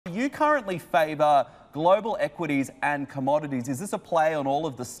you currently favour global equities and commodities. Is this a play on all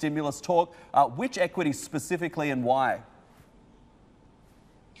of the stimulus talk? Which equities specifically and why?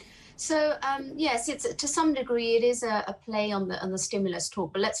 So yes, it's to some degree it is a play on the stimulus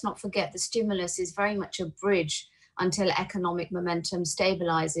talk, but let's not forget the stimulus is very much a bridge until economic momentum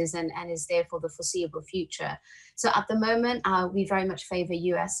stabilizes and is there for the foreseeable future. So at the moment, we very much favor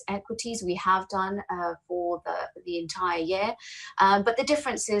US equities. We have done for the entire year. But the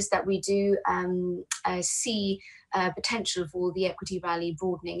difference is that we do see potential for the equity rally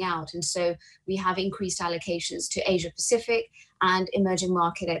broadening out. And so we have increased allocations to Asia Pacific and emerging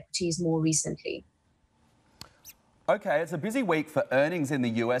market equities more recently. Okay, it's a busy week for earnings in the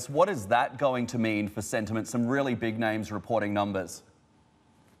US. What is that going to mean for sentiment? Some really big names reporting numbers.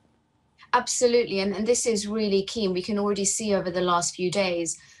 Absolutely, and this is really key. And we can already see over the last few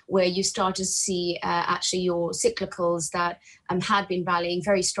days where you start to see actually your cyclicals that had been rallying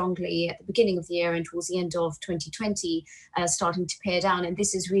very strongly at the beginning of the year and towards the end of 2020 starting to pare down. And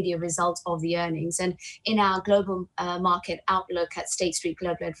this is really a result of the earnings. And in our global market outlook at State Street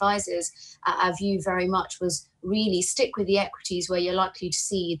Global Advisors, our view very much was really stick with the equities where you're likely to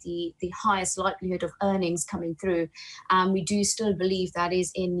see the highest likelihood of earnings coming through. We do still believe that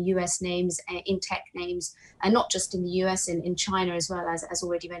is in US names, in tech names, and not just in the US, in China as well, as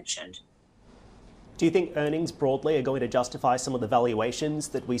already mentioned. Do you think earnings broadly are going to justify some of the valuations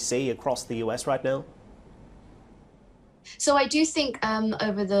that we see across the US right now? So I do think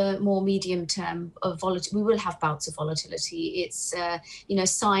over the more medium term of we will have bouts of volatility. It's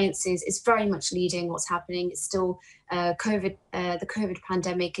science is very much leading what's happening. It's still the COVID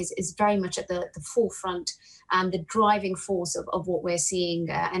pandemic is very much at the forefront and the driving force of what we're seeing.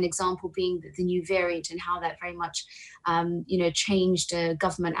 An example being the new variant and how that very much changed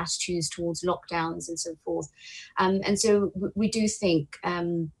government attitudes towards lockdowns and so forth. And so we do think.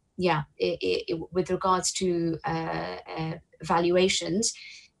 With regards to valuations,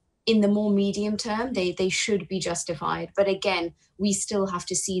 in the more medium term, they should be justified. But again, we still have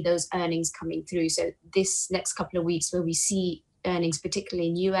to see those earnings coming through. So this next couple of weeks where we see earnings, particularly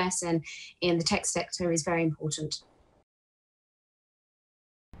in US and in the tech sector, is very important.